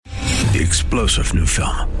The explosive new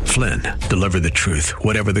film, Flynn, deliver the truth,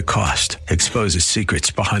 whatever the cost, exposes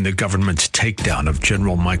secrets behind the government's takedown of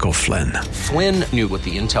General Michael Flynn. Flynn knew what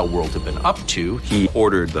the intel world had been up to. He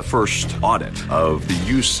ordered the first audit of the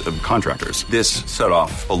use of contractors. This set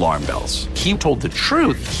off alarm bells. He told the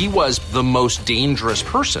truth. He was the most dangerous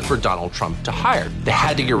person for Donald Trump to hire. They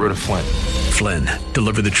had to get rid of Flynn. Flynn,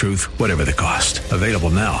 deliver the truth, whatever the cost. Available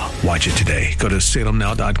now. Watch it today. Go to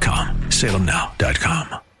salemnow.com.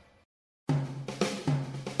 salemnow.com.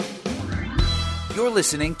 You're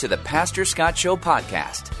listening to the Pastor Scott Show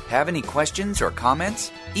podcast. Have any questions or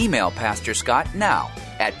comments? Email Pastor Scott now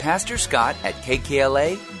at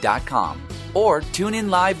pastorscott@kkla.com or tune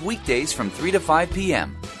in live weekdays from 3 to 5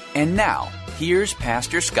 p.m. And now, here's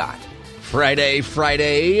Pastor Scott. Friday.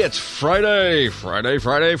 It's Friday.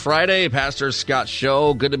 Pastor Scott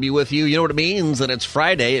Show. Good to be with you. You know what it means that it's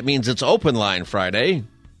Friday? It means it's Open Line Friday.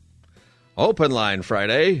 Open Line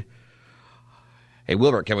Friday. Hey,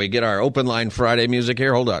 Wilbur, can we get our Open Line Friday music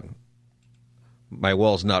here? Hold on. My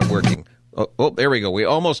wall's not working. Oh, there we go. We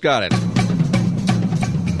almost got it.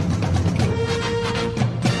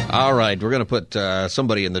 All right, we're going to put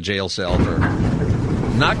somebody in the jail cell for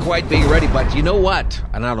not quite being ready, but you know what?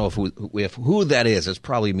 I don't know if who that is. It's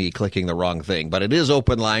probably me clicking the wrong thing, but it is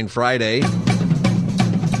Open Line Friday.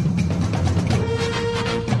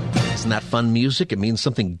 Isn't that fun music? It means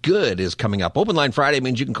something good is coming up. Open Line Friday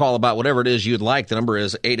means you can call about whatever it is you'd like. The number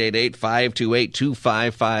is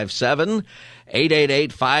 888-528-2557.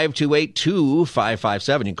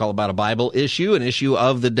 888-528-2557. You can call about a Bible issue, an issue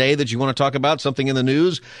of the day that you want to talk about, something in the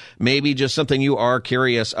news, maybe just something you are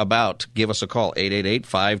curious about. Give us a call,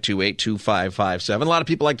 888-528-2557. A lot of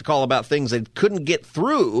people like to call about things they couldn't get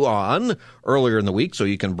through on earlier in the week, so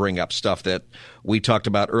you can bring up stuff that we talked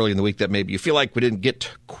about early in the week that maybe you feel like we didn't get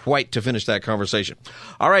quite to finish that conversation.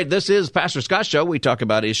 All right, this is Pastor Scott's Show. We talk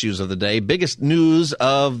about issues of the day. Biggest news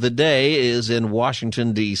of the day is in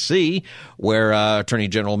Washington, D.C., where Attorney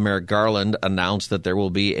General Merrick Garland announced that there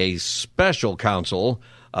will be a special counsel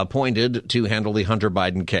appointed to handle the Hunter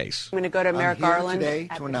Biden case. I'm going to go to Merrick Garland today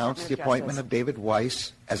to announce the appointment of David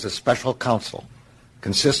Weiss as a special counsel,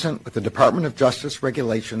 consistent with the Department of Justice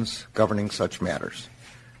regulations governing such matters.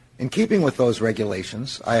 In keeping with those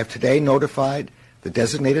regulations, I have today notified the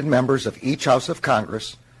designated members of each House of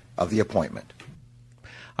Congress of the appointment.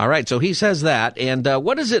 All right, so he says that, and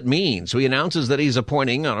what does it mean? So he announces that he's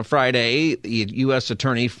appointing on a Friday the U.S.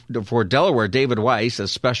 Attorney for Delaware, David Weiss,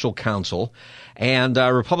 as special counsel, and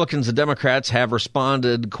Republicans and Democrats have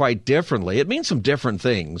responded quite differently. It means some different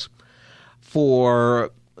things for,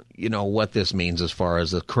 you know, what this means as far as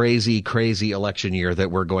the crazy election year that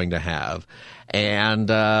we're going to have. And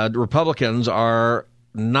Republicans are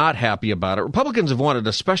not happy about it. Republicans have wanted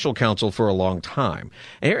a special counsel for a long time.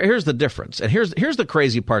 And here's the difference. And here's the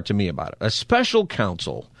crazy part to me about it. A special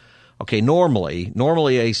counsel, okay, normally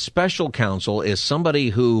a special counsel is somebody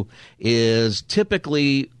who is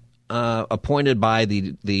typically appointed by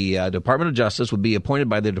the Department of Justice, would be appointed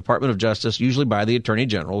by the Department of Justice, usually by the Attorney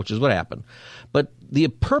General, which is what happened. But the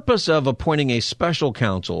purpose of appointing a special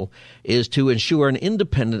counsel is to ensure an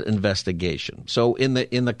independent investigation. So in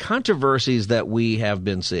the controversies that we have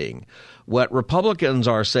been seeing, what Republicans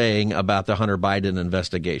are saying about the Hunter Biden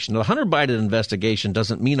investigation, the Hunter Biden investigation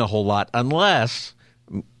doesn't mean a whole lot unless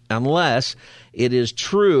it is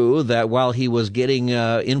true that while he was getting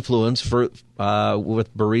influence with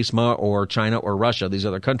Burisma or China or Russia, these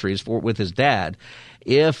other countries, with his dad,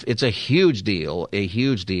 if it's a huge deal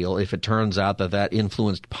if it turns out that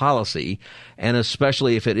influenced policy, and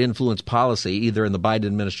especially if it influenced policy either in the Biden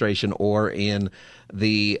administration or in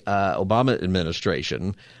the Obama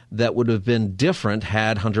administration, that would have been different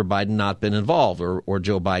had Hunter Biden not been involved or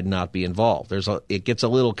Joe Biden not be involved. It gets a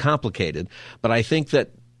little complicated, but I think that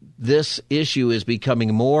this issue is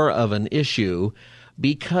becoming more of an issue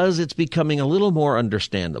because it's becoming a little more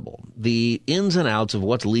understandable. The ins and outs of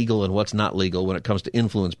what's legal and what's not legal when it comes to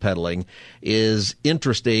influence peddling is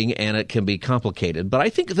interesting, and it can be complicated. But I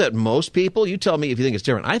think that most people, you tell me if you think it's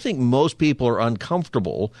different, I think most people are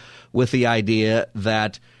uncomfortable with the idea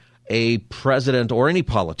that a president or any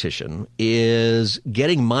politician is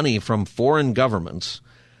getting money from foreign governments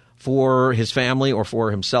for his family or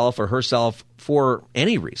for himself or herself for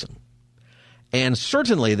any reason. And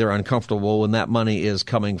certainly they're uncomfortable when that money is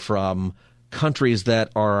coming from countries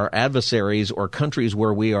that are our adversaries or countries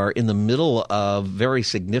where we are in the middle of very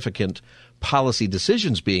significant policy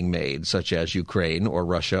decisions being made, such as Ukraine or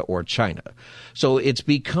Russia or China. So it's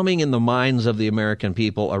becoming in the minds of the American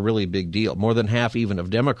people a really big deal. More than half even of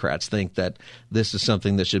Democrats think that this is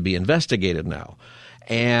something that should be investigated now.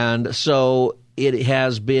 And so it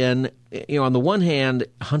has been, on the one hand,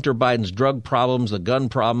 Hunter Biden's drug problems, the gun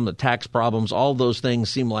problem, the tax problems, all those things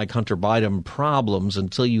seem like Hunter Biden problems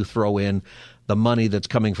until you throw in the money that's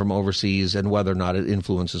coming from overseas and whether or not it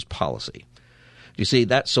influences policy. You see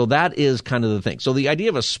that? So that is kind of the thing. So the idea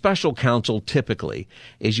of a special counsel typically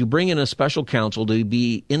is you bring in a special counsel to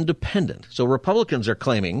be independent. So Republicans are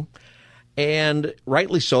claiming, and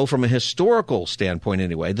rightly so from a historical standpoint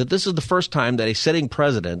anyway, that this is the first time that a sitting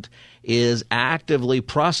president is actively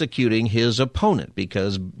prosecuting his opponent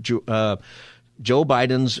because Joe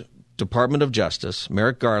Biden's Department of Justice,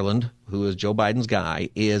 Merrick Garland, who is Joe Biden's guy,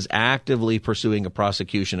 is actively pursuing a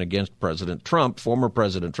prosecution against President Trump, former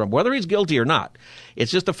President Trump, whether he's guilty or not.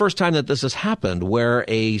 It's just the first time that this has happened where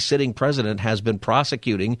a sitting president has been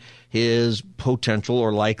prosecuting his potential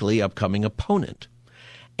or likely upcoming opponent.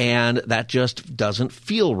 And that just doesn't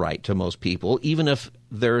feel right to most people, even if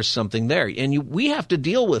there's something there. And we have to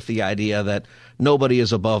deal with the idea that nobody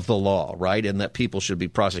is above the law, right, and that people should be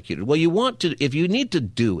prosecuted. Well, if you need to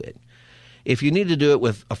do it, if you need to do it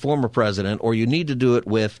with a former president or you need to do it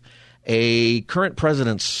with a current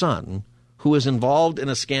president's son who is involved in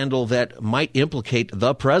a scandal that might implicate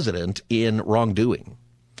the president in wrongdoing,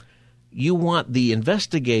 you want the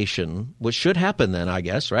investigation, which should happen then, I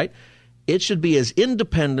guess, right? It should be as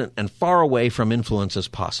independent and far away from influence as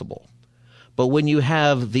possible. But when you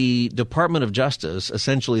have the Department of Justice,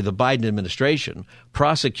 essentially the Biden administration,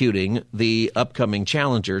 prosecuting the upcoming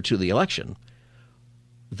challenger to the election,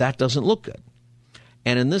 that doesn't look good.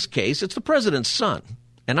 And in this case, it's the president's son.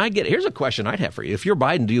 And here's a question I'd have for you. If you're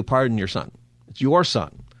Biden, do you pardon your son? It's your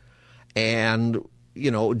son. And,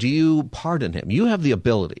 do you pardon him? You have the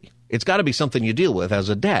ability. It's got to be something you deal with as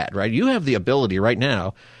a dad, right? You have the ability right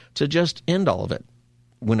now to just end all of it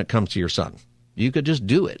when it comes to your son. You could just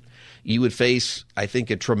do it. You would face, I think,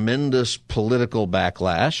 a tremendous political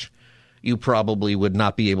backlash. You probably would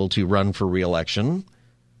not be able to run for re-election.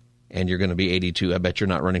 And you're going to be 82. I bet you're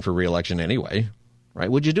not running for re-election anyway, right?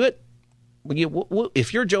 Would you do it?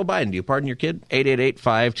 If you're Joe Biden, do you pardon your kid?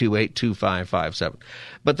 888-528-2557.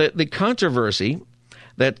 But the controversy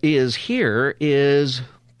that is here is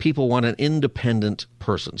people want an independent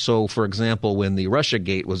person. So, for example, when the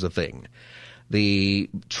Russiagate was a thing, the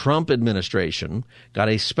Trump administration got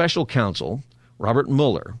a special counsel, Robert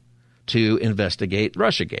Mueller, to investigate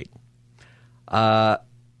Russiagate.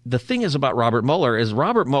 The thing is about Robert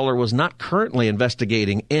Mueller was not currently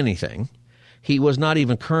investigating anything. He was not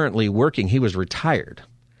even currently working. He was retired.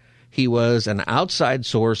 He was an outside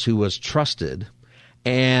source who was trusted,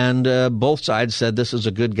 and both sides said this is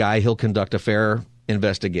a good guy. He'll conduct a fair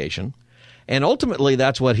investigation. And ultimately,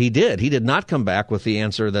 that's what he did. He did not come back with the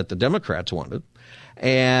answer that the Democrats wanted.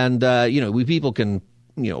 And, we people can,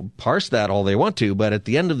 parse that all they want to. But at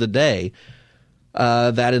the end of the day,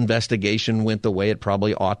 that investigation went the way it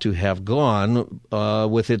probably ought to have gone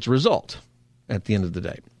with its result at the end of the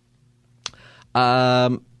day.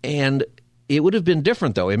 And it would have been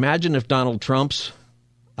different, though. Imagine if Donald Trump's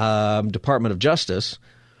Department of Justice,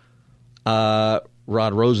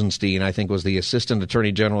 Rod Rosenstein, I think, was the assistant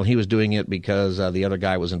attorney general. He was doing it because the other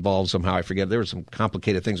guy was involved somehow. I forget. There were some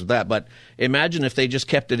complicated things with that. But imagine if they just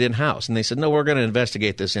kept it in-house and they said, no, we're going to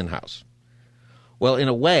investigate this in-house. Well, in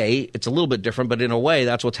a way, it's a little bit different, but in a way,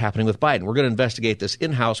 that's what's happening with Biden. We're going to investigate this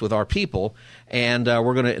in-house with our people, and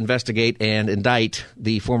we're going to investigate and indict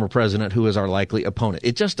the former president who is our likely opponent.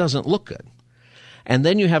 It just doesn't look good. And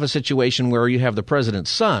then you have a situation where you have the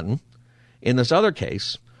president's son, in this other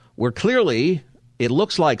case, where clearly it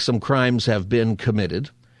looks like some crimes have been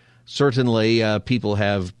committed. Certainly, people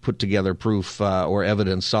have put together proof or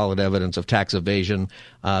evidence, solid evidence of tax evasion,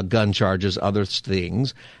 gun charges, other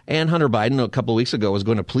things. And Hunter Biden, a couple of weeks ago, was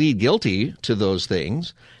going to plead guilty to those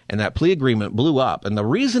things. And that plea agreement blew up. And the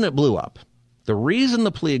reason it blew up, the reason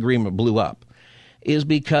the plea agreement blew up is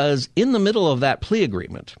because in the middle of that plea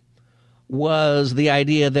agreement was the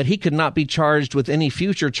idea that he could not be charged with any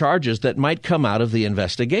future charges that might come out of the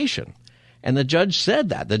investigation. And the judge said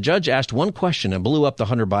that. The judge asked one question and blew up the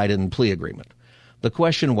Hunter Biden plea agreement. The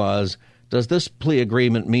question was, does this plea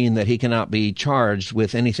agreement mean that he cannot be charged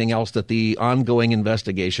with anything else that the ongoing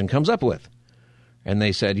investigation comes up with? And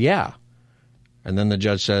they said, yeah. And then the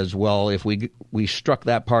judge says, well, if we struck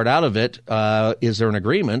that part out of it, is there an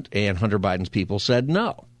agreement? And Hunter Biden's people said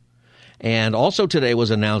no. And also today was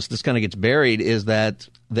announced, this kind of gets buried, is that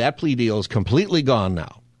plea deal is completely gone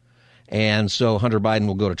now. And so Hunter Biden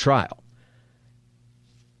will go to trial.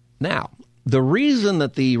 Now, the reason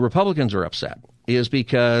that the Republicans are upset is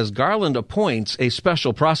because Garland appoints a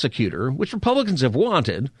special prosecutor, which Republicans have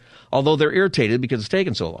wanted, although they're irritated because it's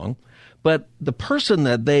taken so long. But the person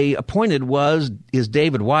that they appointed is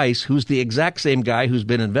David Weiss, who's the exact same guy who's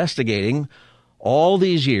been investigating all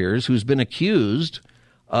these years, who's been accused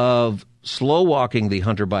of slow-walking the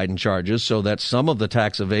Hunter Biden charges so that some of the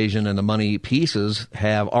tax evasion and the money pieces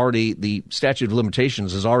the statute of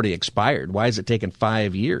limitations has already expired. Why has it taken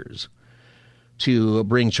 5 years to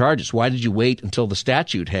bring charges? Why did you wait until the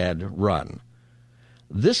statute had run?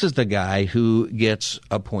 This is the guy who gets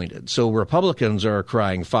appointed. So Republicans are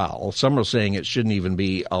crying foul. Some are saying it shouldn't even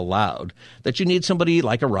be allowed, that you need somebody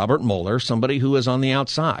like a Robert Mueller, somebody who is on the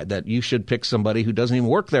outside, that you should pick somebody who doesn't even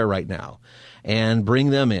work there right now and bring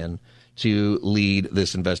them in to lead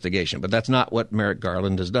this investigation. But that's not what Merrick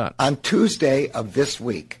Garland has done. On Tuesday of this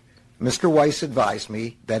week, Mr. Weiss advised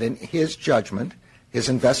me that in his judgment, his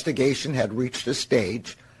investigation had reached a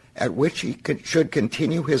stage at which he should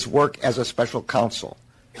continue his work as a special counsel,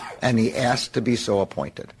 and he asked to be so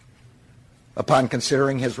appointed. Upon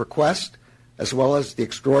considering his request, as well as the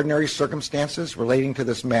extraordinary circumstances relating to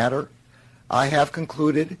this matter, I have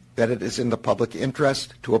concluded that it is in the public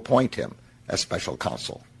interest to appoint him as special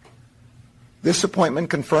counsel. This appointment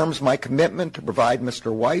confirms my commitment to provide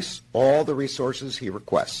Mr. Weiss all the resources he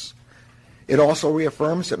requests. It also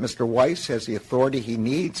reaffirms that Mr. Weiss has the authority he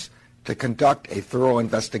needs to conduct a thorough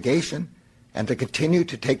investigation and to continue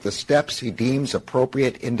to take the steps he deems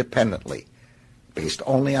appropriate independently, based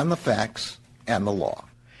only on the facts and the law.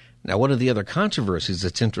 Now, one of the other controversies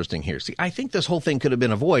that's interesting here, I think this whole thing could have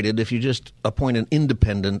been avoided if you just appoint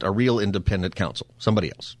a real independent counsel,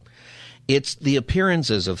 somebody else. It's the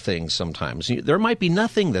appearances of things sometimes. There might be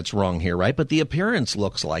nothing that's wrong here, right? But the appearance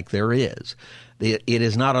looks like there is. It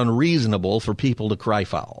is not unreasonable for people to cry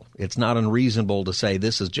foul. It's not unreasonable to say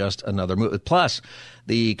this is just another move. Plus,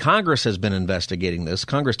 the Congress has been investigating this.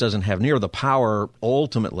 Congress doesn't have near the power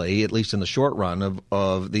ultimately, at least in the short run,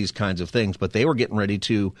 of these kinds of things. But they were getting ready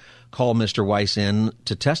to call Mr. Weiss in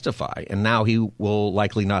to testify, and now he will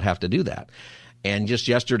likely not have to do that. And just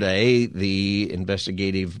yesterday, the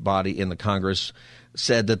investigative body in the Congress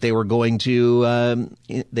said that they were going to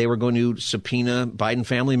subpoena Biden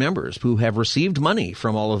family members who have received money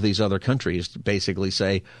from all of these other countries to basically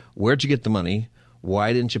say, where'd you get the money?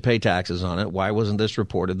 Why didn't you pay taxes on it? Why wasn't this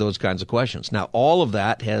reported? Those kinds of questions. Now, all of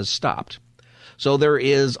that has stopped. So there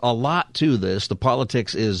is a lot to this. The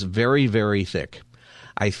politics is very, very thick.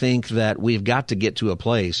 I think that we've got to get to a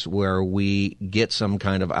place where we get some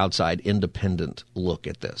kind of outside independent look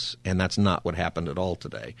at this. And that's not what happened at all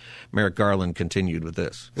today. Merrick Garland continued with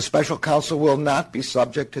this. The special counsel will not be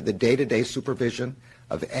subject to the day-to-day supervision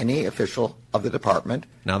of any official of the department.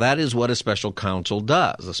 Now, that is what a special counsel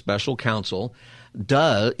does. A special counsel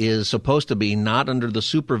is supposed to be not under the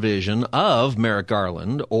supervision of Merrick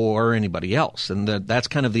Garland or anybody else. And that's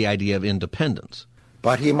kind of the idea of independence.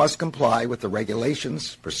 But he must comply with the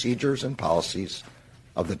regulations, procedures, and policies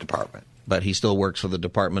of the department. But he still works for the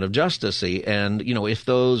Department of Justice. And, if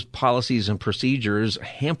those policies and procedures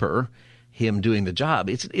hamper him doing the job,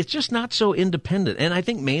 it's just not so independent. And I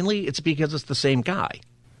think mainly it's because it's the same guy.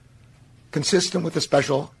 Consistent with the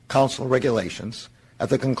special counsel regulations, at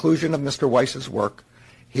the conclusion of Mr. Weiss's work,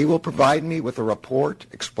 he will provide me with a report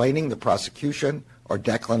explaining the prosecution or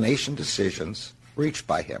declination decisions reached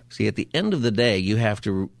by him. See, at the end of the day, you have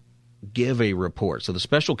to give a report. So the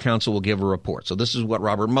special counsel will give a report. So this is what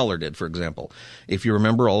Robert Mueller did, for example. If you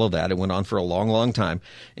remember all of that, it went on for a long, long time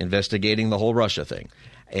investigating the whole Russia thing.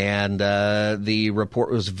 And the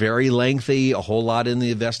report was very lengthy, a whole lot in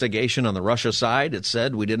the investigation on the Russia side. It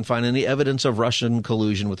said we didn't find any evidence of Russian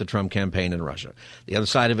collusion with the Trump campaign in Russia. The other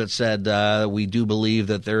side of it said we do believe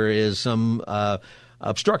that there is some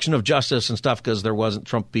obstruction of justice and stuff because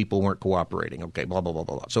Trump people weren't cooperating. Okay, blah, blah, blah,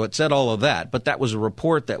 blah, blah. So it said all of that, but that was a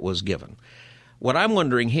report that was given. What I'm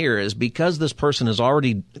wondering here is because this person is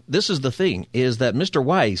this is the thing, is that Mr.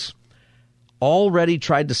 Weiss already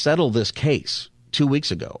tried to settle this case 2 weeks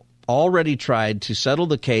ago, already tried to settle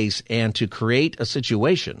the case and to create a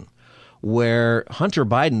situation where Hunter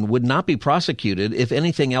Biden would not be prosecuted if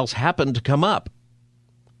anything else happened to come up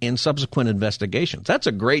in subsequent investigations. That's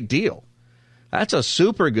a great deal. That's a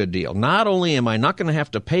super good deal. Not only am I not going to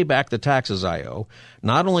have to pay back the taxes I owe,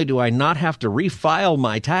 not only do I not have to refile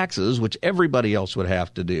my taxes, which everybody else would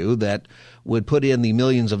have to do that would put in the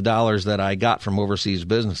millions of dollars that I got from overseas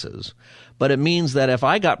businesses, but it means that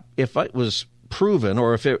if it was proven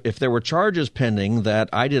or if there were charges pending that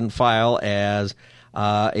I didn't file as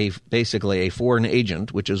basically a foreign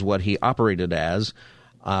agent, which is what he operated as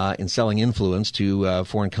in selling influence to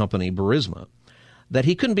foreign company Burisma, that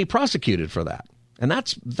he couldn't be prosecuted for that. And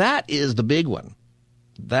that is the big one.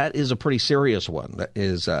 that is a pretty serious one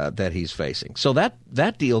that he's facing. So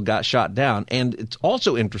that deal got shot down. And it's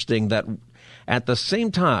also interesting that at the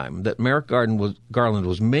same time that Merrick Garland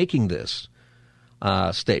was making this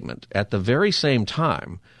statement, at the very same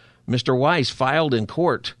time, Mr. Weiss filed in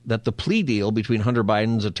court that the plea deal between Hunter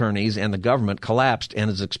Biden's attorneys and the government collapsed and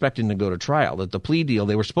is expecting to go to trial. That the plea deal,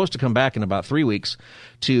 they were supposed to come back in about 3 weeks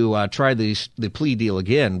to try the plea deal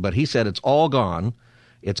again, but he said it's all gone.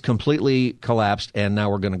 It's completely collapsed, and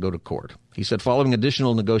now we're going to go to court. He said following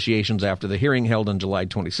additional negotiations after the hearing held on July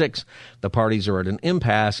 26, the parties are at an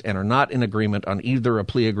impasse and are not in agreement on either a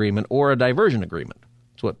plea agreement or a diversion agreement.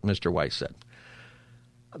 That's what Mr. Weiss said.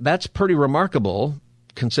 That's pretty remarkable,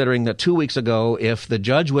 considering that 2 weeks ago, if the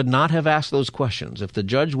judge would not have asked those questions, if the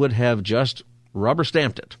judge would have just rubber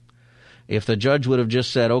stamped it, if the judge would have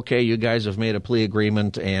just said, okay, you guys have made a plea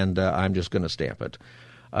agreement and I'm just going to stamp it.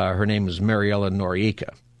 Her name is Mariela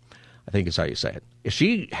Noriega, I think is how you say it. If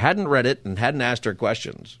she hadn't read it and hadn't asked her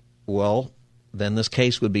questions, well, then this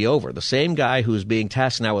case would be over. The same guy who's being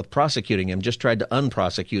tasked now with prosecuting him just tried to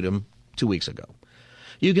unprosecute him 2 weeks ago.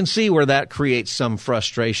 You can see where that creates some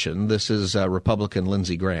frustration. This is Republican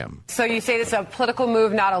Lindsey Graham. So you say this is a political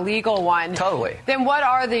move, not a legal one. Totally. Then what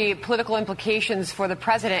are the political implications for the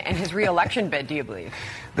president and his reelection bid, do you believe?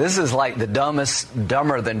 This is like the dumbest,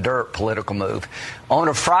 dumber than dirt political move. On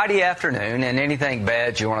a Friday afternoon, and anything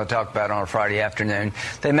bad you want to talk about on a Friday afternoon,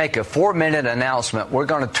 they make a 4-minute announcement. We're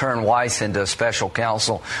going to turn Weiss into a special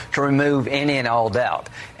counsel to remove any and all doubt.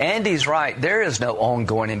 Andy's right. There is no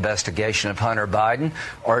ongoing investigation of Hunter Biden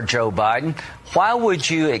or Joe Biden. Why would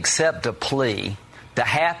you accept a plea to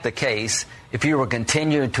half the case if you were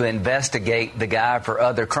continuing to investigate the guy for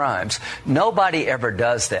other crimes? Nobody ever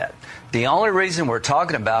does that. The only reason we're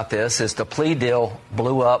talking about this is the plea deal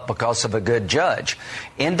blew up because of a good judge.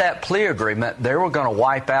 In that plea agreement, they were going to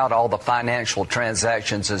wipe out all the financial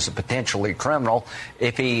transactions as a potentially criminal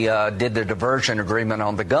if he did the diversion agreement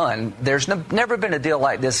on the gun. There's never been a deal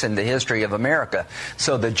like this in the history of America.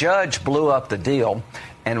 So the judge blew up the deal,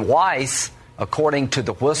 and Weiss, according to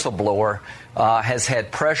the whistleblower, has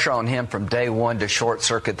had pressure on him from day one to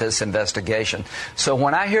short-circuit this investigation. So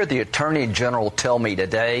when I hear the Attorney General tell me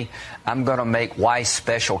today, I'm going to make Weiss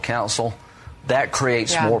special counsel, that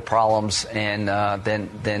creates more problems and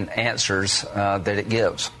than answers that it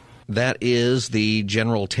gives. That is the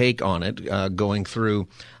general take on it, going through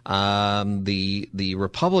the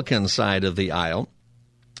Republican side of the aisle.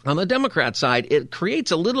 On the Democrat side, it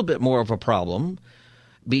creates a little bit more of a problem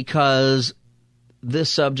because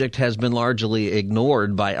this subject has been largely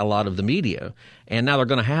ignored by a lot of the media, and now they're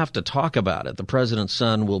going to have to talk about it. The president's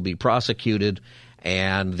son will be prosecuted,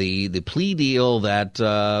 and the plea deal that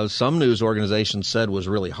some news organizations said was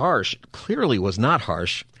really harsh clearly was not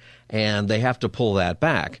harsh, and they have to pull that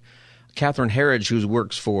back. Catherine Herridge, who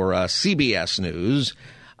works for CBS News,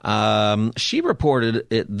 she reported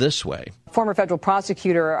it this way. Former federal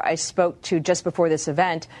prosecutor I spoke to just before this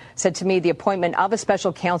event said to me the appointment of a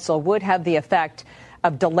special counsel would have the effect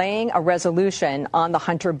of delaying a resolution on the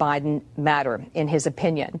Hunter Biden matter, in his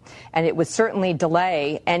opinion. And it would certainly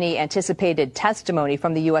delay any anticipated testimony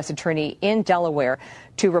from the U.S. attorney in Delaware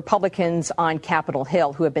to Republicans on Capitol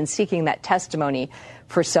Hill who have been seeking that testimony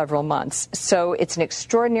for several months. So it's an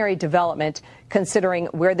extraordinary development considering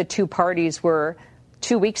where the two parties were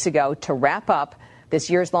 2 weeks ago to wrap up this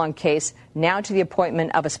years-long case, now to the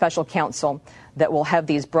appointment of a special counsel that will have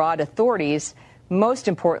these broad authorities, most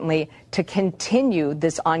importantly, to continue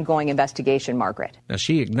this ongoing investigation, Margaret. Now,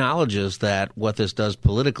 she acknowledges that what this does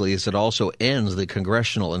politically is it also ends the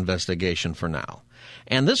congressional investigation for now.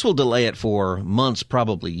 And this will delay it for months,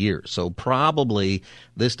 probably years. So probably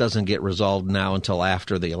this doesn't get resolved now until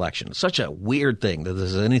after the election. It's such a weird thing that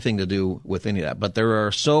this has anything to do with any of that. But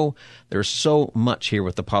there's so much here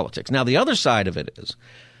with the politics. Now, the other side of it is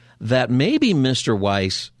that maybe Mr.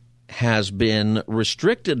 Weiss has been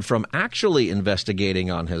restricted from actually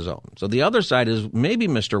investigating on his own. So the other side is maybe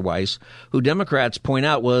Mr. Weiss, who Democrats point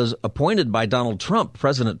out was appointed by Donald Trump,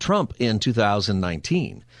 President Trump, in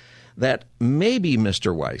 2019. That maybe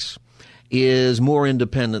Mr. Weiss is more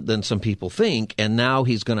independent than some people think, and now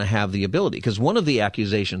he's going to have the ability. Because one of the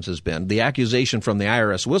accusations has been the accusation from the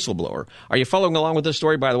IRS whistleblower. Are you following along with this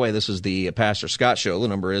story? By the way, this is the Pastor Scott Show. The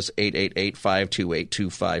number is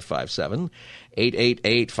 888-528-2557.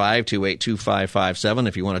 888-528-2557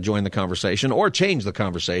 if you want to join the conversation or change the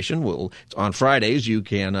conversation. On Fridays, you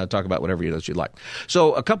can talk about whatever it is you'd like.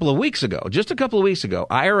 So just a couple of weeks ago,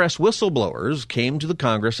 IRS whistleblowers came to the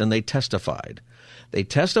Congress and they testified. They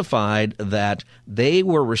testified that they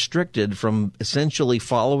were restricted from essentially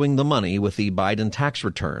following the money with the Biden tax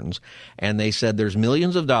returns. And they said there's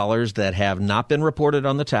millions of dollars that have not been reported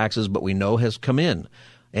on the taxes, but we know has come in.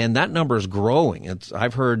 And that number is growing.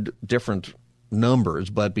 I've heard different numbers,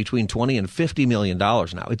 but between $20 and $50 million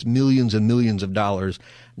now. It's millions and millions of dollars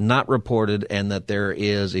not reported, and that there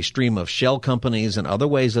is a stream of shell companies and other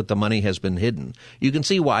ways that the money has been hidden. You can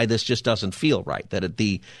see why this just doesn't feel right, that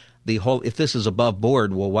the whole, if this is above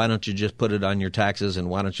board, well, why don't you just put it on your taxes, and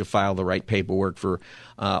why don't you file the right paperwork for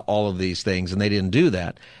all of these things? And they didn't do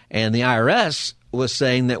that. And the IRS was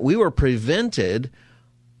saying that we were prevented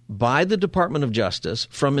by the Department of Justice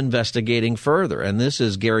from investigating further. And this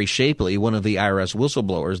is Gary Shapley, one of the IRS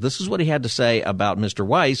whistleblowers. This is what he had to say about Mr.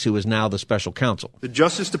 Weiss, who is now the special counsel. The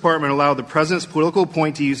Justice Department allowed the president's political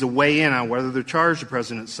appointees to weigh in on whether to charge the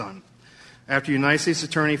president's son. After United States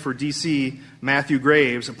Attorney for D.C., Matthew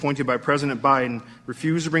Graves, appointed by President Biden,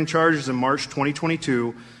 refused to bring charges in March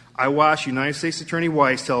 2022, I watched United States Attorney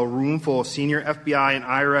Weiss tell a room full of senior FBI and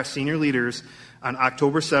IRS senior leaders on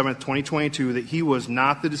October 7, 2022, that he was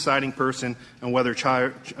not the deciding person on whether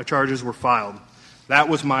charges were filed. That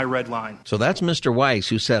was my red line. So that's Mr. Weiss,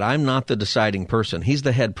 who said, I'm not the deciding person. He's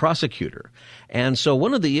the head prosecutor. And so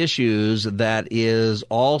one of the issues that is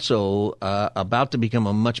also about to become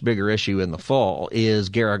a much bigger issue in the fall is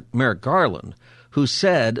Merrick Garland, who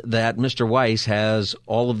said that Mr. Weiss has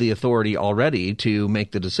all of the authority already to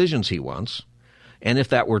make the decisions he wants. And if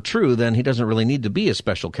that were true, then he doesn't really need to be a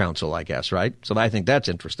special counsel, I guess, right? So I think that's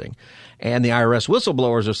interesting. And the IRS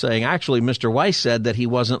whistleblowers are saying, actually, Mr. Weiss said that he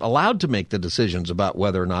wasn't allowed to make the decisions about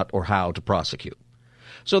whether or not or how to prosecute.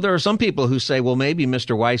 So there are some people who say, well, maybe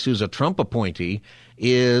Mr. Weiss, who's a Trump appointee,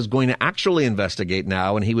 is going to actually investigate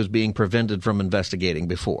now, and he was being prevented from investigating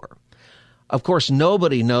before. Of course,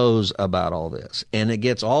 nobody knows about all this, and it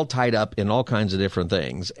gets all tied up in all kinds of different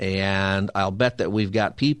things. And I'll bet that we've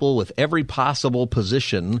got people with every possible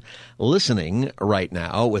position listening right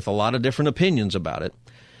now with a lot of different opinions about it.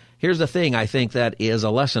 Here's the thing I think that is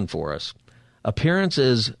a lesson for us.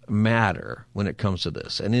 Appearances matter when it comes to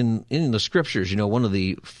this. And in the scriptures, you know, one of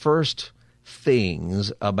the first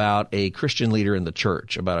things about a Christian leader in the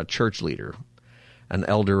church, about a church leader, an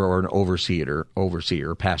elder or an overseer,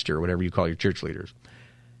 pastor, whatever you call your church leaders,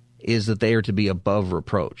 is that they are to be above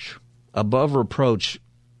reproach. Above reproach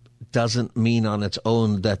doesn't mean on its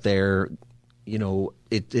own that they're,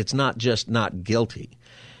 it's not just not guilty.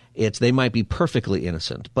 They might be perfectly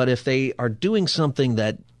innocent. But if they are doing something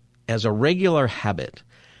that, as a regular habit,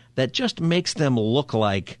 that just makes them look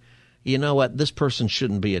like, you know what, this person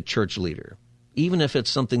shouldn't be a church leader, even if it's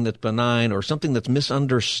something that's benign or something that's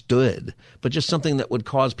misunderstood, but just something that would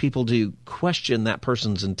cause people to question that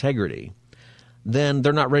person's integrity, then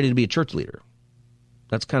they're not ready to be a church leader.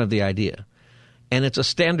 That's kind of the idea. And it's a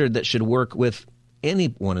standard that should work with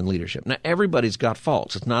anyone in leadership. Now, everybody's got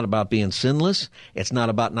faults. It's not about being sinless. It's not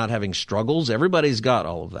about not having struggles. Everybody's got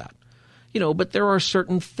all of that. But there are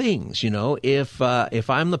certain things, if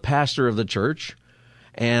I'm the pastor of the church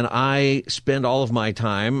and I spend all of my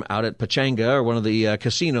time out at Pachanga or one of the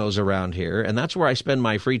casinos around here, and that's where I spend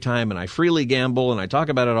my free time, and I freely gamble, and I talk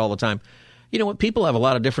about it all the time. You know what? People have a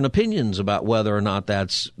lot of different opinions about whether or not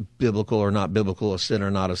that's biblical or not biblical, a sin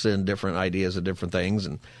or not a sin, different ideas of different things.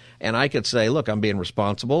 And I could say, look, I'm being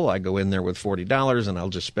responsible. I go in there with $40, and I'll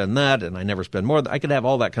just spend that, and I never spend more. I could have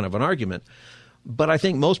all that kind of an argument. But I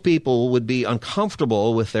think most people would be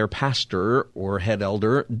uncomfortable with their pastor or head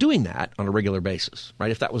elder doing that on a regular basis, right?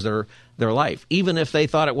 If that was their life, even if they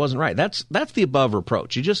thought it wasn't right. That's the above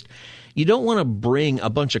reproach. You don't want to bring a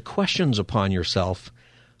bunch of questions upon yourself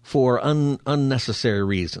for unnecessary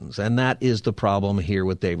reasons. And that is the problem here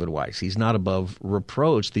with David Weiss. He's not above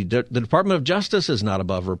reproach. The Department of Justice is not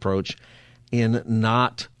above reproach in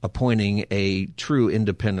not appointing a true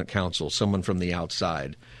independent counsel, someone from the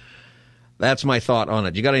outside. That's my thought on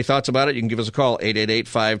it. You got any thoughts about it? You can give us a call,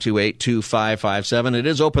 888-528-2557. It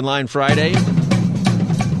is Open Line Friday.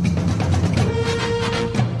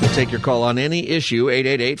 We'll take your call on any issue,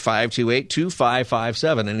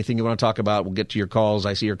 888-528-2557. Anything you want to talk about, we'll get to your calls.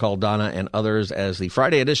 I see your call, Donna, and others, as the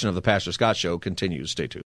Friday edition of the Pastor Scott Show continues. Stay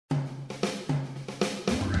tuned.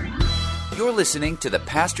 You're listening to the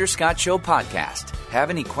Pastor Scott Show podcast. Have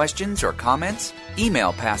any questions or comments?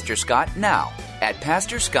 Email Pastor Scott now at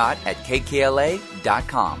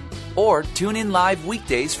pastorscott@kkla.com or tune in live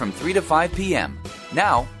weekdays from 3 to 5 p.m.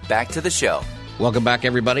 Now, back to the show. Welcome back,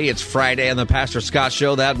 everybody. It's Friday on the Pastor Scott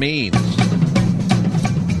Show. That means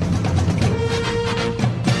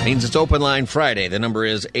it's Open Line Friday. The number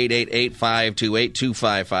is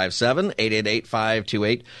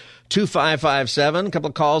 888-528-2557, 888-528-2557. A couple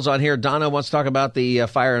of calls on here. Donna wants to talk about the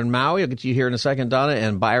fire in Maui. I'll get to you here in a second, Donna.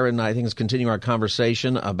 And Byron, I think, is continuing our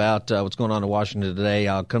conversation about what's going on in Washington today.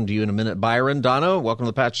 I'll come to you in a minute. Byron, Donna, welcome to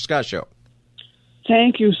the Pastor Scott Show.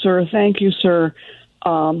 Thank you, sir. Thank you, sir.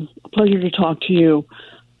 Pleasure to talk to you.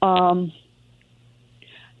 I've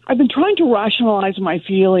been trying to rationalize my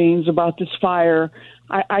feelings about this fire.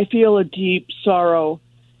 I feel a deep sorrow,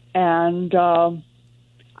 and I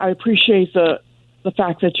appreciate the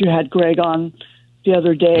fact that you had Greg on the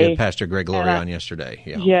other day. We had Pastor Greg Laurie on yesterday.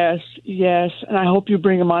 Yeah. Yes, and I hope you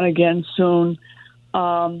bring him on again soon,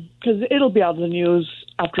 because it'll be out of the news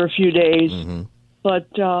after a few days. Mm-hmm. But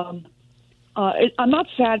I'm not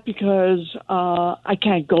sad because I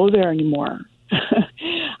can't go there anymore.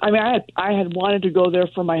 I mean, I had wanted to go there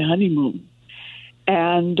for my honeymoon,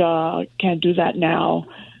 and can't do that now.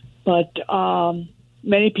 But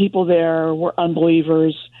many people there were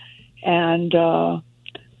unbelievers, and I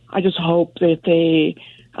just hope that they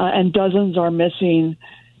and dozens are missing.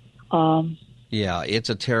 Yeah, it's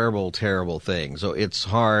a terrible, terrible thing. So it's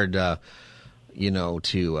hard,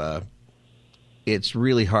 it's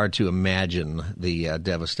really hard to imagine the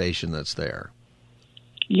devastation that's there.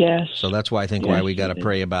 Yes. So that's why I think why we got to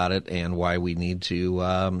pray about it and why we need to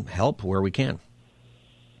help where we can.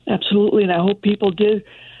 Absolutely, and I hope people did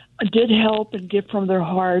help and give from their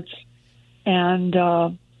hearts, and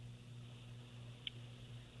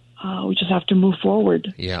we just have to move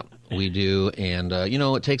forward. Yeah, we do, and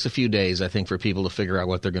it takes a few days, I think, for people to figure out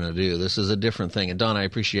what they're going to do. This is a different thing, and Don, I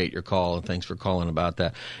appreciate your call, and thanks for calling about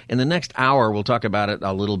that. In the next hour, we'll talk about it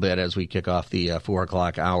a little bit as we kick off the 4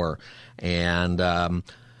 o'clock hour, and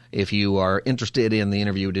if you are interested in the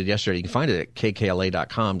interview we did yesterday, you can find it at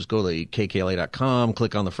kkla.com. Just go to kkla.com,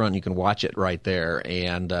 click on the front, and you can watch it right there.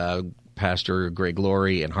 And Pastor Greg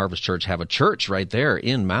Laurie and Harvest Church have a church right there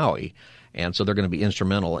in Maui, and so they're going to be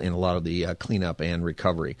instrumental in a lot of the cleanup and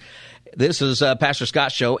recovery. This is Pastor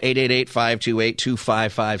Scott Show,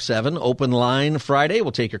 888-528-2557. Open line Friday.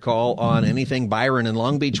 We'll take your call on anything. Byron in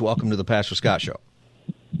Long Beach, welcome to the Pastor Scott Show.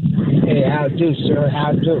 Hey, how do, sir?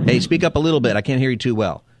 How do? Hey, speak up a little bit. I can't hear you too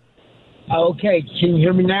well. Okay, can you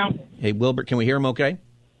hear me now? Hey, Wilbert, can we hear him okay?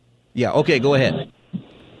 Yeah, okay, go ahead.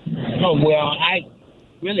 Oh, well, I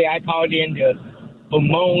called in to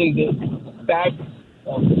bemoan the fact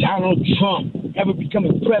of Donald Trump ever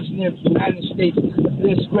becoming president of the United States of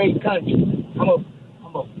this great country. I'm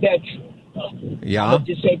a veteran. Yeah. I'm a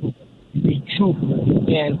disabled trooper,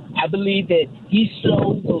 and I believe that he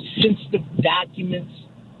sold those sensitive documents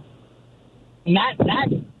not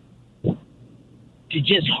to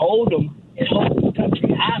just hold them and hold the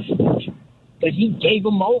country hostage, but he gave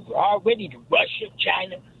them over already to Russia,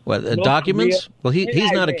 China. What, documents? Korea, well,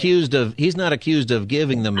 he's not accused of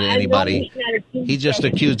giving them to anybody. He's just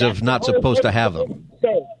accused of not supposed to have them.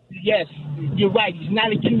 So yes, you're right. He's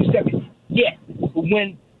not accused of it yet. But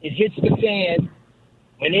when it hits the fan,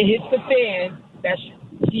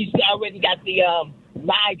 he's already got the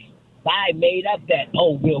lie made up that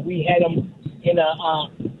we had him in a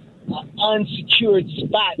unsecured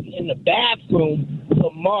spot in the bathroom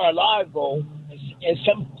of Mar-a-Lago, and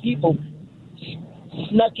some people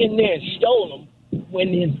snuck in there and stole them, when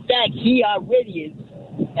in fact he already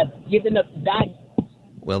has given up the documents.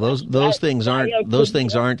 Well, those things aren't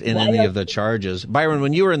in any of the charges. Byron,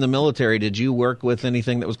 when you were in the military, did you work with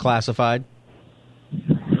anything that was classified?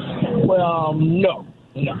 Well, no.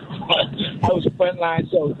 I was a frontline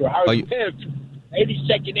soldier. I was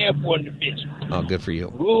 82nd Airborne Division. Oh, good for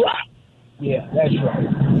you. Yeah, that's right.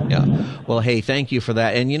 Yeah. Well, hey, thank you for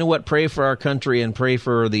that. And you know what? Pray for our country and pray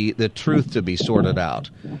for the truth to be sorted out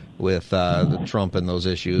with the Trump and those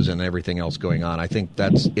issues and everything else going on. I think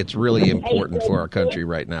it's really important for our country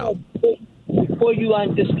right now. Before you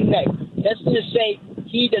disconnect, let's just say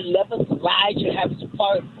he that loveth the lie should have his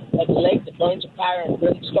part of the lake that burns with fire and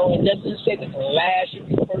brimstone. It doesn't say that the last should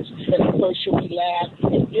be first and the first should be last.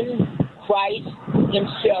 And didn't Christ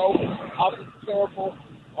himself offer the parable?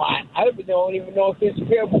 I don't even know if it's a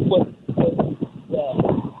parable, but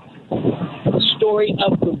the story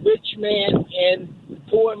of the rich man and the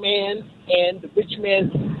poor man, and the rich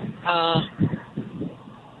man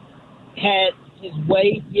had his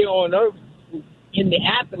way here on earth. In the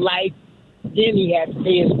afterlife, then he had to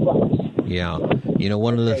pay his price. Yeah.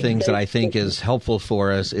 One of the things that I think is helpful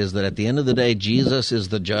for us is that at the end of the day, Jesus is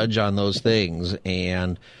the judge on those things.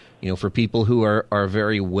 And, for people who are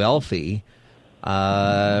very wealthy,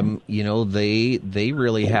 They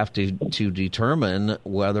really have to determine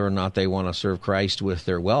whether or not they want to serve Christ with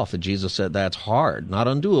their wealth. And Jesus said that's hard, not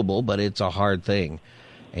undoable, but it's a hard thing.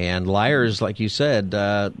 And liars, like you said,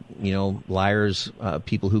 liars,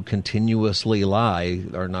 people who continuously lie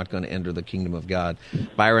are not going to enter the kingdom of God.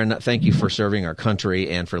 Byron, thank you for serving our country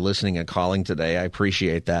and for listening and calling today. I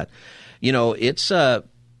appreciate that. It's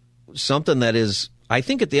something that is, I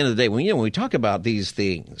think at the end of the day, when we talk about these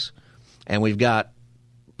things, and we've got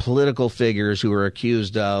political figures who are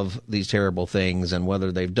accused of these terrible things, and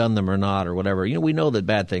whether they've done them or not or whatever, we know that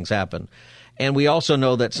bad things happen. And we also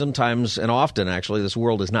know that sometimes, and often actually, this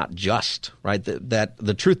world is not just, right? That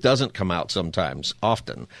the truth doesn't come out sometimes,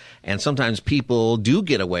 often. And sometimes people do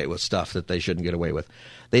get away with stuff that they shouldn't get away with.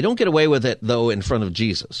 They don't get away with it, though, in front of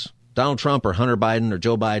Jesus. Donald Trump or Hunter Biden or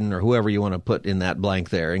Joe Biden or whoever you want to put in that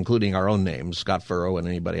blank there, including our own names, Scott Furrow and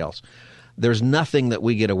anybody else. There's nothing that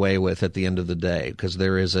we get away with at the end of the day, because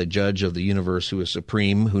there is a judge of the universe who is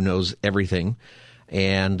supreme, who knows everything.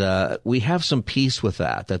 And we have some peace with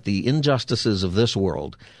that the injustices of this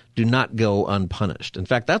world do not go unpunished. In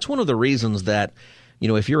fact, that's one of the reasons that,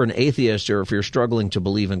 if you're an atheist or if you're struggling to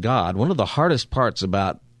believe in God, one of the hardest parts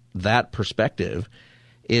about that perspective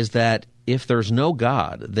is that if there's no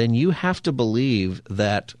God, then you have to believe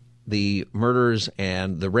that the murders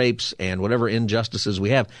and the rapes and whatever injustices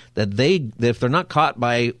we have, that if they're not caught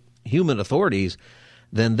by human authorities,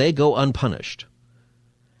 then they go unpunished.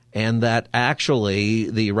 And that actually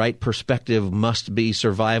the right perspective must be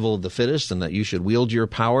survival of the fittest, and that you should wield your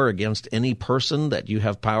power against any person that you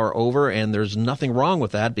have power over, and there's nothing wrong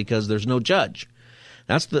with that because there's no judge.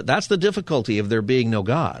 That's the difficulty of there being no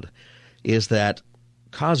God, is that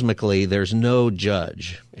cosmically there's no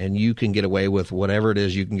judge, and you can get away with whatever it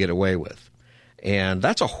is you can get away with. And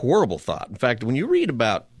that's a horrible thought. In fact, when you read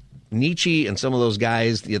about Nietzsche and some of those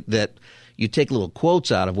guys that you take little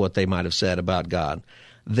quotes out of what they might have said about God,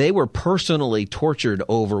 they were personally tortured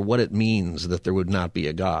over what it means that there would not be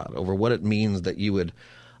a God, over what it means that you would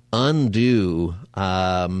undo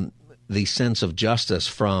the sense of justice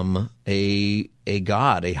from a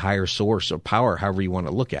God, a higher source of power, however you want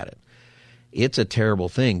to look at it. It's a terrible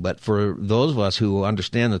thing. But for those of us who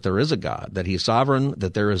understand that there is a God, that he's sovereign,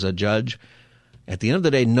 that there is a judge, at the end of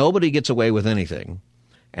the day, nobody gets away with anything.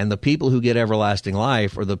 And the people who get everlasting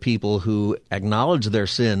life are the people who acknowledge their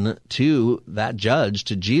sin to that judge,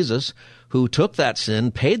 to Jesus, who took that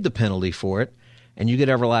sin, paid the penalty for it, and you get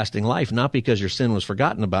everlasting life, not because your sin was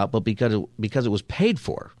forgotten about, but because it was paid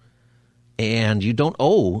for. And you don't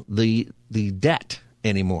owe the debt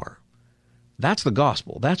anymore. That's the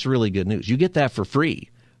gospel. That's really good news. You get that for free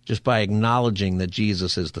just by acknowledging that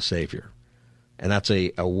Jesus is the Savior. And that's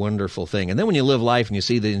a wonderful thing. And then when you live life and you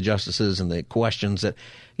see the injustices and the questions, that,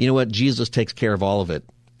 you know what, Jesus takes care of all of it.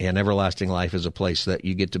 And everlasting life is a place that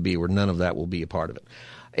you get to be where none of that will be a part of it.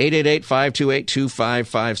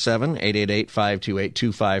 888-528-2557,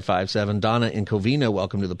 888-528-2557. Donna in Covina,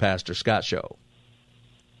 welcome to the Pastor Scott Show.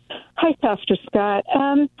 Hi, Pastor Scott.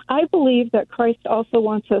 I believe that Christ also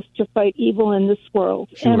wants us to fight evil in this world.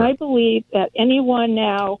 Sure. And I believe that anyone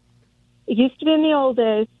now, it used to be in the old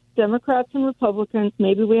days, Democrats and Republicans,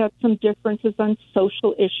 maybe we have some differences on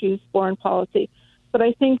social issues, foreign policy. But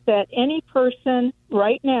I think that any person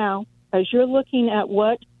right now, as you're looking at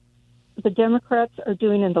what the Democrats are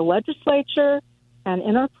doing in the legislature and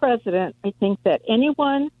in our president, I think that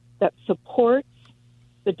anyone that supports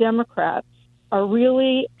the Democrats are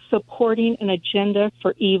really supporting an agenda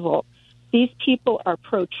for evil. These people are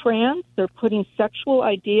pro-trans. They're putting sexual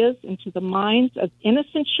ideas into the minds of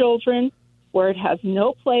innocent children where it has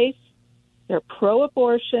no place. They're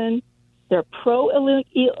pro-abortion. They're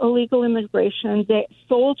pro-illegal immigration.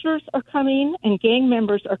 Soldiers are coming and gang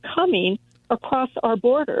members are coming across our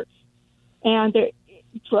borders. And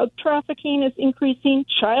drug trafficking is increasing.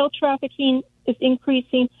 Child trafficking is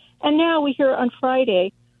increasing. And now we hear on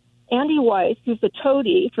Friday, Andy Weiss, who's the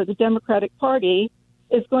toady for the Democratic Party,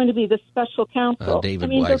 is going to be the special counsel. David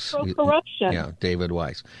Weiss. They're pro-corruption. Yeah, David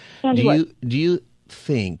Weiss. Do you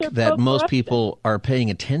think that most people are paying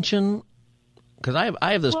attention? Because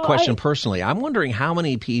I have this question personally. I'm wondering how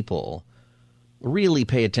many people really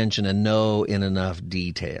pay attention and know in enough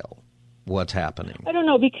detail what's happening. I don't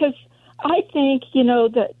know, because I think,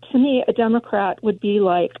 that to me, a Democrat would be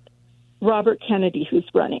like Robert Kennedy, who's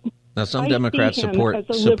running. Now, some Democrats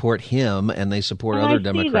support him, and they support other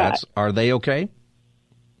Democrats. Are they okay?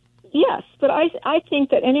 Yes, but I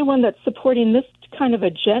think that anyone that's supporting this kind of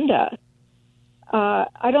agenda,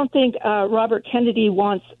 I don't think Robert Kennedy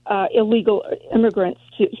wants illegal immigrants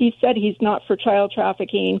to. He said he's not for child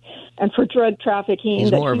trafficking and for drug trafficking.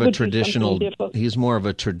 He's more of a traditional. He's more of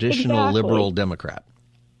a traditional liberal Democrat.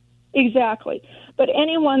 Exactly. But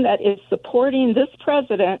anyone that is supporting this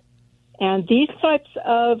president and these types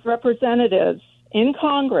of representatives in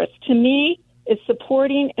Congress, to me, is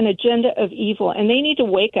supporting an agenda of evil, and they need to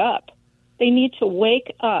wake up. They need to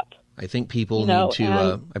wake up. I think people need to.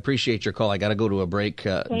 I appreciate your call. I got to go to a break,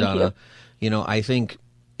 Donna. I think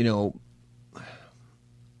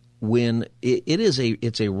when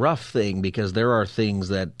it's a rough thing because there are things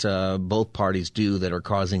that both parties do that are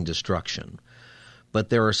causing destruction. But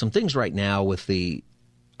there are some things right now with I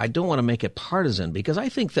don't want to make it partisan because I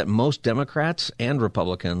think that most Democrats and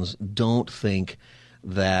Republicans don't think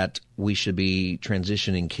that we should be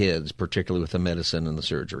transitioning kids, particularly with the medicine and the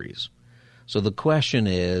surgeries. So the question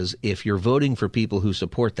is, if you're voting for people who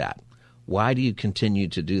support that, why do you continue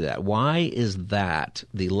to do that? Why is that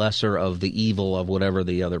the lesser of the evil of whatever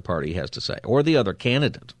the other party has to say or the other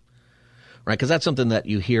candidate? Right? Because that's something that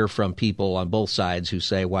you hear from people on both sides who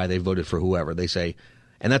say why they voted for whoever. They say,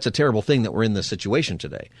 and that's a terrible thing that we're in this situation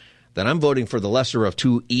today, that I'm voting for the lesser of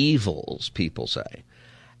two evils, people say.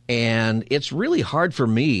 And it's really hard for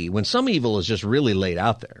me when some evil is just really laid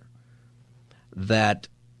out there that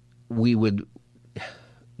we would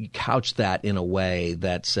couch that in a way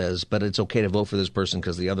that says, but it's okay to vote for this person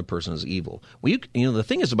because the other person is evil. Well, the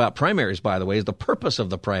thing is about primaries, by the way, is the purpose of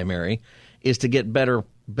the primary is to get better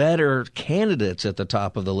candidates at the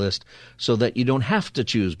top of the list so that you don't have to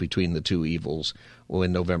choose between the two evils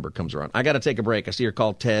when November comes around. I got to take a break. I see your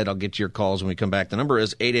call, Ted. I'll get to your calls when we come back. The number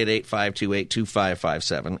is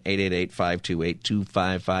 888-528-2557,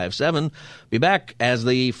 888-528-2557. Be back as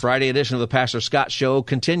the Friday edition of the Pastor Scott Show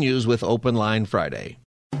continues with Open Line Friday.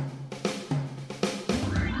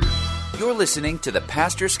 You're listening to the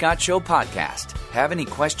Pastor Scott Show podcast. Have any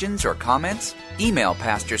questions or comments? Email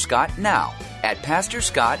Pastor Scott now at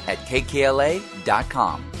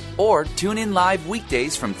pastorscott@kkla.com or tune in live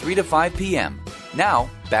weekdays from 3 to 5 p.m. Now,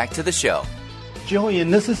 back to the show.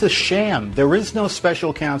 Julian, this is a sham. There is no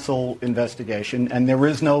special counsel investigation, and there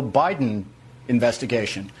is no Biden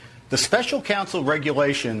investigation. The special counsel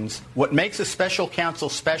regulations, what makes a special counsel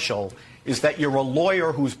special is that you're a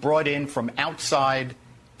lawyer who's brought in from outside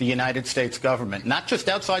the United States government, not just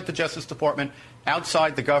outside the Justice Department,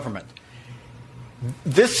 outside the government.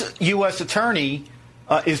 This U.S. attorney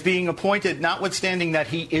is being appointed, notwithstanding that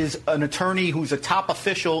he is an attorney who's a top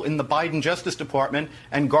official in the Biden Justice Department,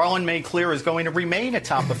 and Garland made clear is going to remain a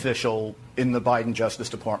top official in the Biden Justice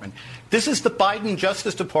Department. This is the Biden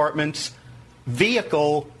Justice Department's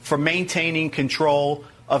vehicle for maintaining control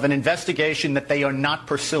of an investigation that they are not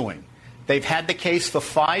pursuing. They've had the case for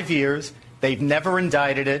 5 years. They've never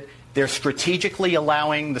indicted it. They're strategically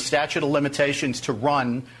allowing the statute of limitations to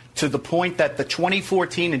run to the point that the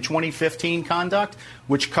 2014 and 2015 conduct,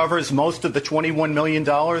 which covers most of the $21 million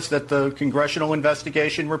that the congressional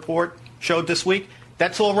investigation report showed this week,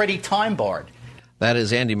 that's already time barred. That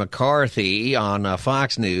is Andy McCarthy on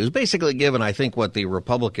Fox News, basically given, I think, what the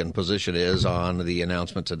Republican position is on the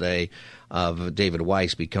announcement today of David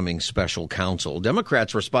Weiss becoming special counsel.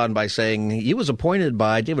 Democrats respond by saying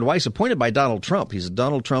David Weiss appointed by Donald Trump. He's a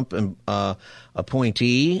Donald Trump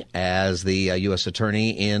appointee as the U.S.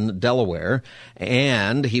 attorney in Delaware,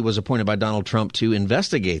 and he was appointed by Donald Trump to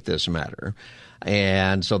investigate this matter.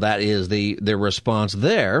 And so that is the response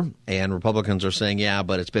there. And Republicans are saying, yeah,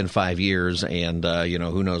 but it's been 5 years and,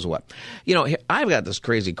 who knows what. I've got this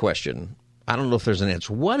crazy question. I don't know if there's an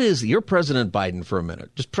answer. You're President Biden for a minute.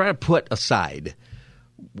 Just try to put aside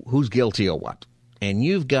who's guilty of what. And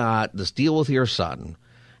you've got this deal with your son,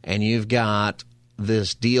 and you've got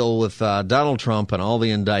this deal with Donald Trump and all the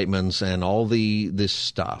indictments and all this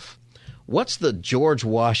stuff. What's the George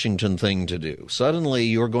Washington thing to do? Suddenly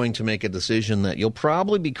you're going to make a decision that you'll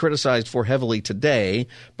probably be criticized for heavily today,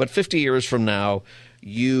 but 50 years from now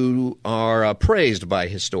you are praised by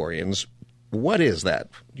historians. What is that?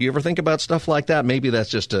 Do you ever think about stuff like that? Maybe that's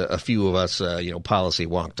just a few of us, policy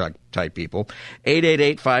wonk type people.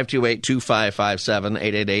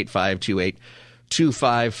 888-528-2557,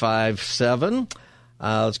 888-528-2557.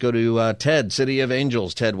 Let's go to Ted, City of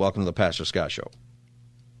Angels. Ted, welcome to the Pastor Scott Show.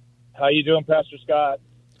 How you doing, Pastor Scott?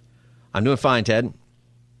 I'm doing fine, Ted.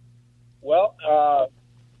 Well,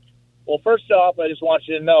 first off, I just want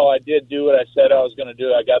you to know I did do what I said I was going to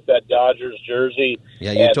do. I got that Dodgers jersey.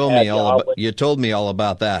 Yeah, you told me all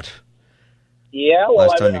about that. Yeah, well,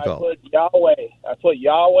 last time you called. I put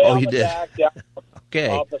Yahweh on you the did. back, down Okay.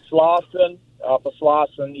 off of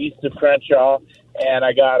Slauson, east of Crenshaw, and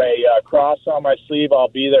I got a cross on my sleeve. I'll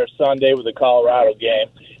be there Sunday with the Colorado game.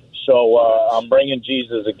 So I'm bringing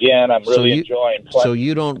Jesus again. I'm really enjoying playing. So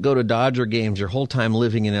you don't go to Dodger games your whole time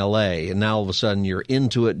living in L.A., and now all of a sudden you're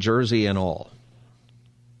into it, jersey and all.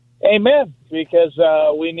 Amen. Because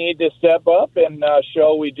we need to step up and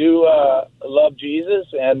show we do love Jesus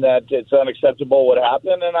and that it's unacceptable what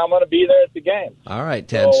happened, and I'm going to be there at the game. All right,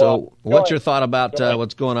 Ted. So what's your thought about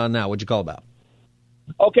what's going on now? What'd you call about?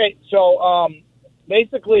 Okay, so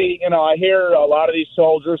basically, I hear a lot of these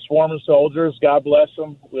soldiers, former soldiers, God bless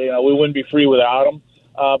them. We wouldn't be free without them.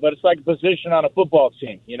 But it's like a position on a football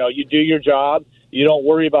team. You do your job. You don't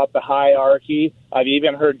worry about the hierarchy. I've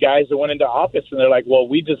even heard guys that went into office and they're like, well,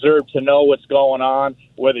 we deserve to know what's going on,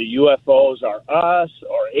 whether UFOs are us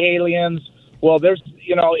or aliens. Well,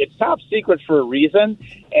 it's top secret for a reason.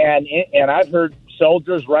 And I've heard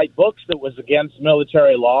soldiers write books that was against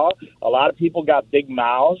military law. A lot of people got big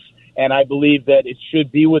mouths. And I believe that it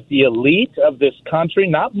should be with the elite of this country,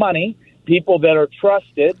 not money, people that are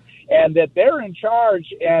trusted, and that they're in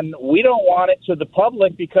charge. And we don't want it to the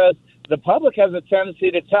public because the public has a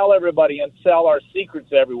tendency to tell everybody and sell our secrets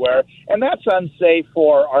everywhere, and that's unsafe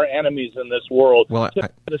for our enemies in this world. Well,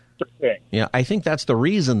 I think that's the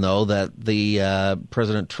reason, though, that the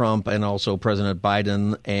President Trump and also President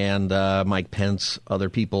Biden and Mike Pence, other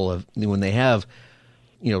people, when they have,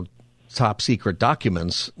 top secret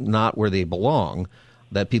documents not where they belong,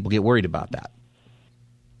 that people get worried about that.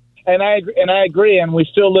 And I agree. And we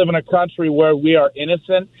still live in a country where we are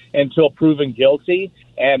innocent until proven guilty.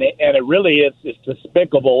 And it really is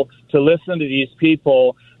despicable to listen to these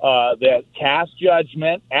people that cast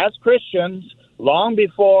judgment as Christians long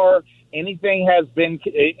before anything has been,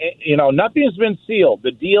 nothing has been sealed.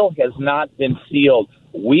 The deal has not been sealed.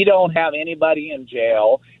 We don't have anybody in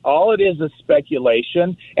jail. All it is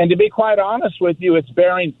speculation. And to be quite honest with you, it's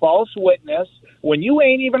bearing false witness when you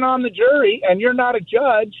ain't even on the jury and you're not a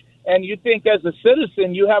judge. And you think as a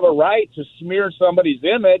citizen you have a right to smear somebody's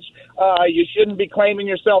image, you shouldn't be claiming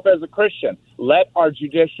yourself as a Christian. Let our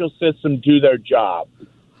judicial system do their job.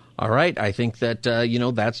 All right. I think that,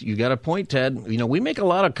 you got a point, Ted. We make a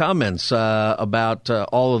lot of comments about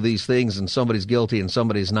all of these things, and somebody's guilty and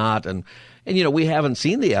somebody's not. And we haven't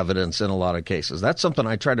seen the evidence in a lot of cases. That's something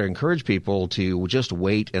I try to encourage people to just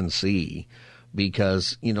wait and see.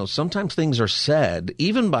 Because, sometimes things are said,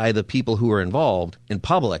 even by the people who are involved in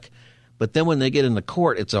public, but then when they get into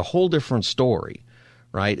court, it's a whole different story,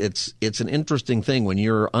 right? It's an interesting thing when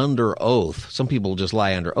you're under oath. Some people just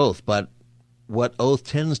lie under oath, but what oath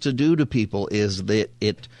tends to do to people is that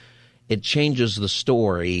it changes the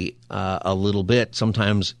story a little bit,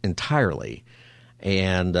 sometimes entirely,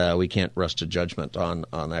 and we can't rush to judgment on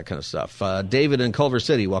that kind of stuff. David in Culver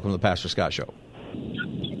City, welcome to the Pastor Scott Show.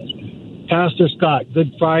 Pastor Scott,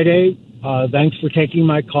 good Friday. Thanks for taking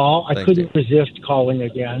my call. I couldn't resist calling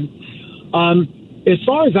again. As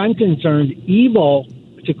far as I'm concerned, evil,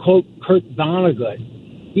 to quote Kurt Vonnegut,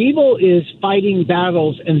 evil is fighting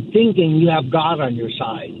battles and thinking you have God on your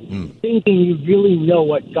side, thinking you really know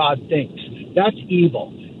what God thinks. That's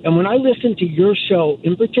evil. And when I listen to your show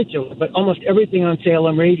in particular, but almost everything on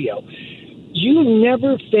Salem Radio, you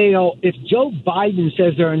never fail. If Joe Biden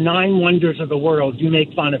says there are 9 wonders of the world, you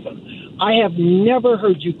make fun of him. I have never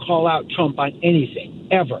heard you call out Trump on anything,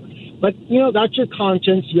 ever. But, that's your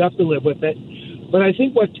conscience. You have to live with it. But I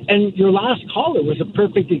think and your last caller was a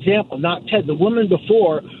perfect example, not Ted, the woman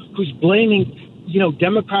before who's blaming,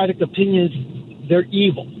 Democratic opinions, they're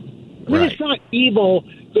evil. I mean, It's not evil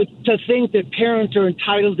to think that parents are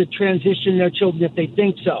entitled to transition their children if they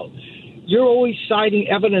think so. You're always citing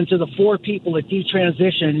evidence of the 4 people that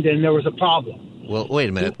detransitioned and there was a problem. Well, wait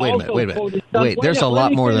a minute. Wait, there's a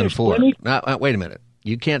lot more than 4. Wait a minute.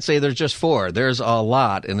 You can't say there's just 4. There's a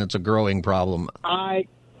lot, and it's a growing problem.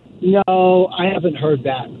 No, I haven't heard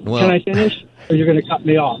that. Well, can I finish, or you're going to cut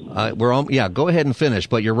me off? Go ahead and finish,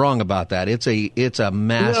 but you're wrong about that. It's a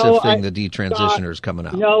massive thing, the detransitioners coming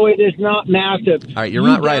out. No, it is not massive. All right, you're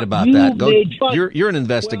not right about that. You're an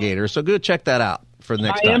investigator, so go check that out for the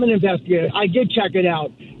next time. I am an investigator. I did check it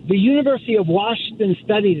out. The University of Washington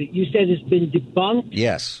study that you said has been debunked.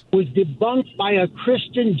 Yes, was debunked by a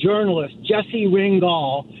Christian journalist, Jesse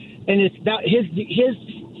Ringgold, and it's that his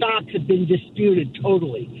facts have been disputed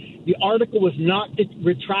totally. The article was not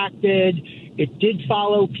retracted. It did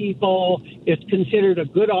follow people. It's considered a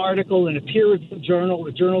good article in a peer-reviewed journal,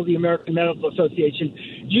 the Journal of the American Medical Association.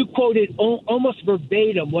 You quoted almost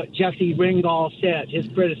verbatim what Jesse Ringgold said, his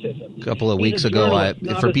criticism. A couple of weeks ago,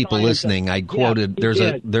 for people listening, I quoted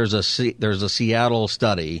there's a Seattle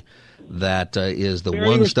study that is the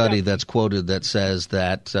one study that's quoted that says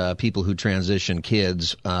that people who transition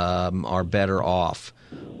kids are better off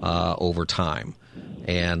over time.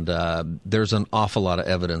 And there's an awful lot of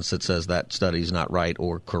evidence that says that study's not right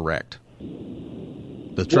or correct.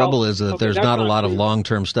 The trouble is that there's not a lot of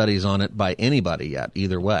long-term studies on it by anybody yet,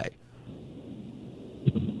 either way.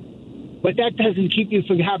 But that doesn't keep you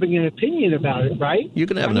from having an opinion about it, right? You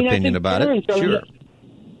can have an opinion about it, sure.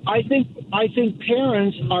 I think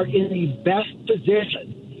parents are in the best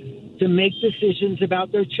position to make decisions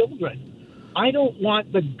about their children. I don't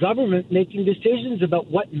want the government making decisions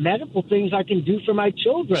about what medical things I can do for my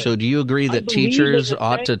children. So do you agree that teachers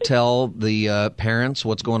ought to tell the parents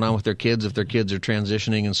what's going on with their kids if their kids are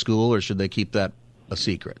transitioning in school, or should they keep that a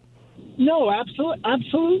secret? No,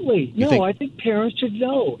 absolutely. No, I think parents should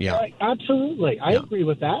know. Yeah. Absolutely. I agree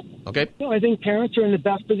with that. Okay. No, I think parents are in the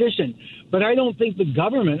best position. But I don't think the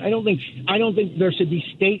government, I don't think there should be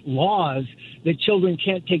state laws that children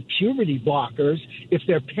can't take puberty blockers if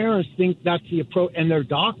their parents think that's and their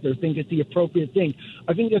doctor think it's the appropriate thing.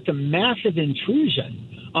 I think that's a massive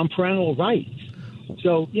intrusion on parental rights.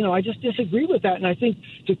 So, I just disagree with that. And I think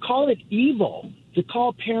to call it evil, to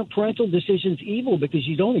call parental decisions evil because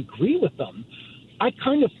you don't agree with them, I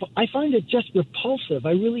find it just repulsive.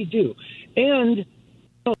 I really do. And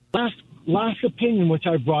last opinion, which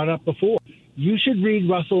I brought up before, you should read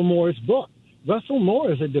Russell Moore's book. Russell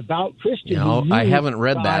Moore is a devout Christian. I haven't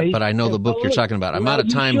read that, but I know the book you're talking about. I'm out of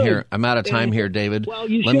time here, David.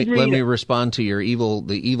 Let me respond to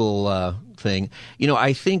the evil thing.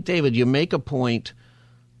 I think, David, you make a point.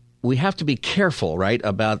 We have to be careful, right,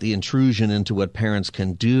 about the intrusion into what parents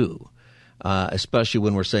can do, especially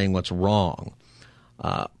when we're saying what's wrong.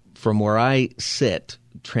 From where I sit,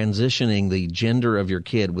 transitioning the gender of your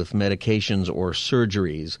kid with medications or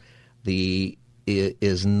surgeries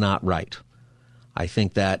is not right. I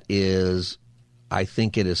think it is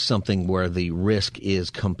something where the risk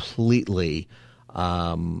is completely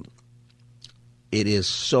it is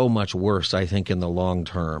so much worse, I think, in the long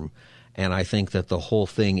term. And I think that the whole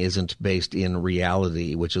thing isn't based in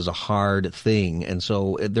reality, which is a hard thing. And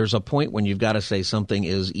so there's a point when you've got to say something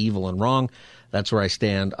is evil and wrong. That's where I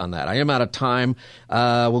stand on that. I am out of time.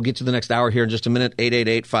 We'll get to the next hour here in just a minute.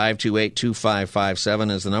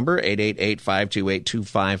 888-528-2557 is the number.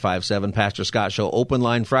 888-528-2557. Pastor Scott Show, Open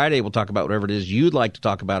Line Friday. We'll talk about whatever it is you'd like to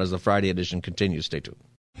talk about as the Friday edition continues. Stay tuned.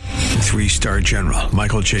 3-star General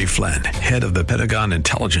Michael J. Flynn, head of the Pentagon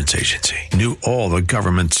Intelligence Agency, knew all the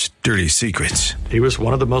government's dirty secrets. He was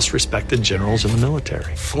one of the most respected generals in the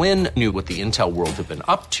military. Flynn knew what the intel world had been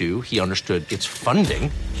up to. He understood its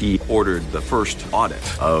funding. He ordered the first audit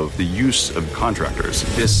of the use of contractors.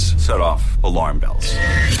 This set off alarm bells.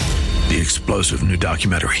 The explosive new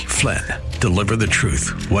documentary, Flynn, Deliver the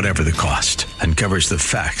Truth, Whatever the Cost, uncovers the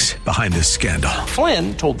facts behind this scandal.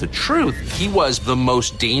 Flynn told the truth. He was the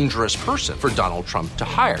most dangerous person for Donald Trump to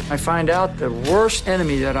hire. I find out the worst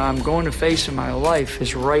enemy that I'm going to face in my life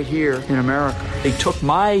is right here in America. They took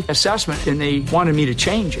my assessment and they wanted me to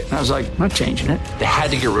change it. And I was like, I'm not changing it. They had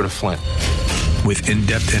to get rid of Flynn. With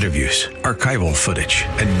in-depth interviews, archival footage,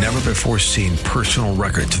 and never-before-seen personal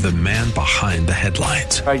records of the man behind the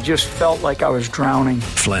headlines. I just felt like I was drowning.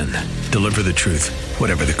 Flynn, Deliver the Truth,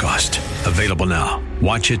 Whatever the Cost. Available now.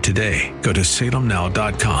 Watch it today. Go to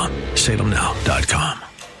salemnow.com. salemnow.com.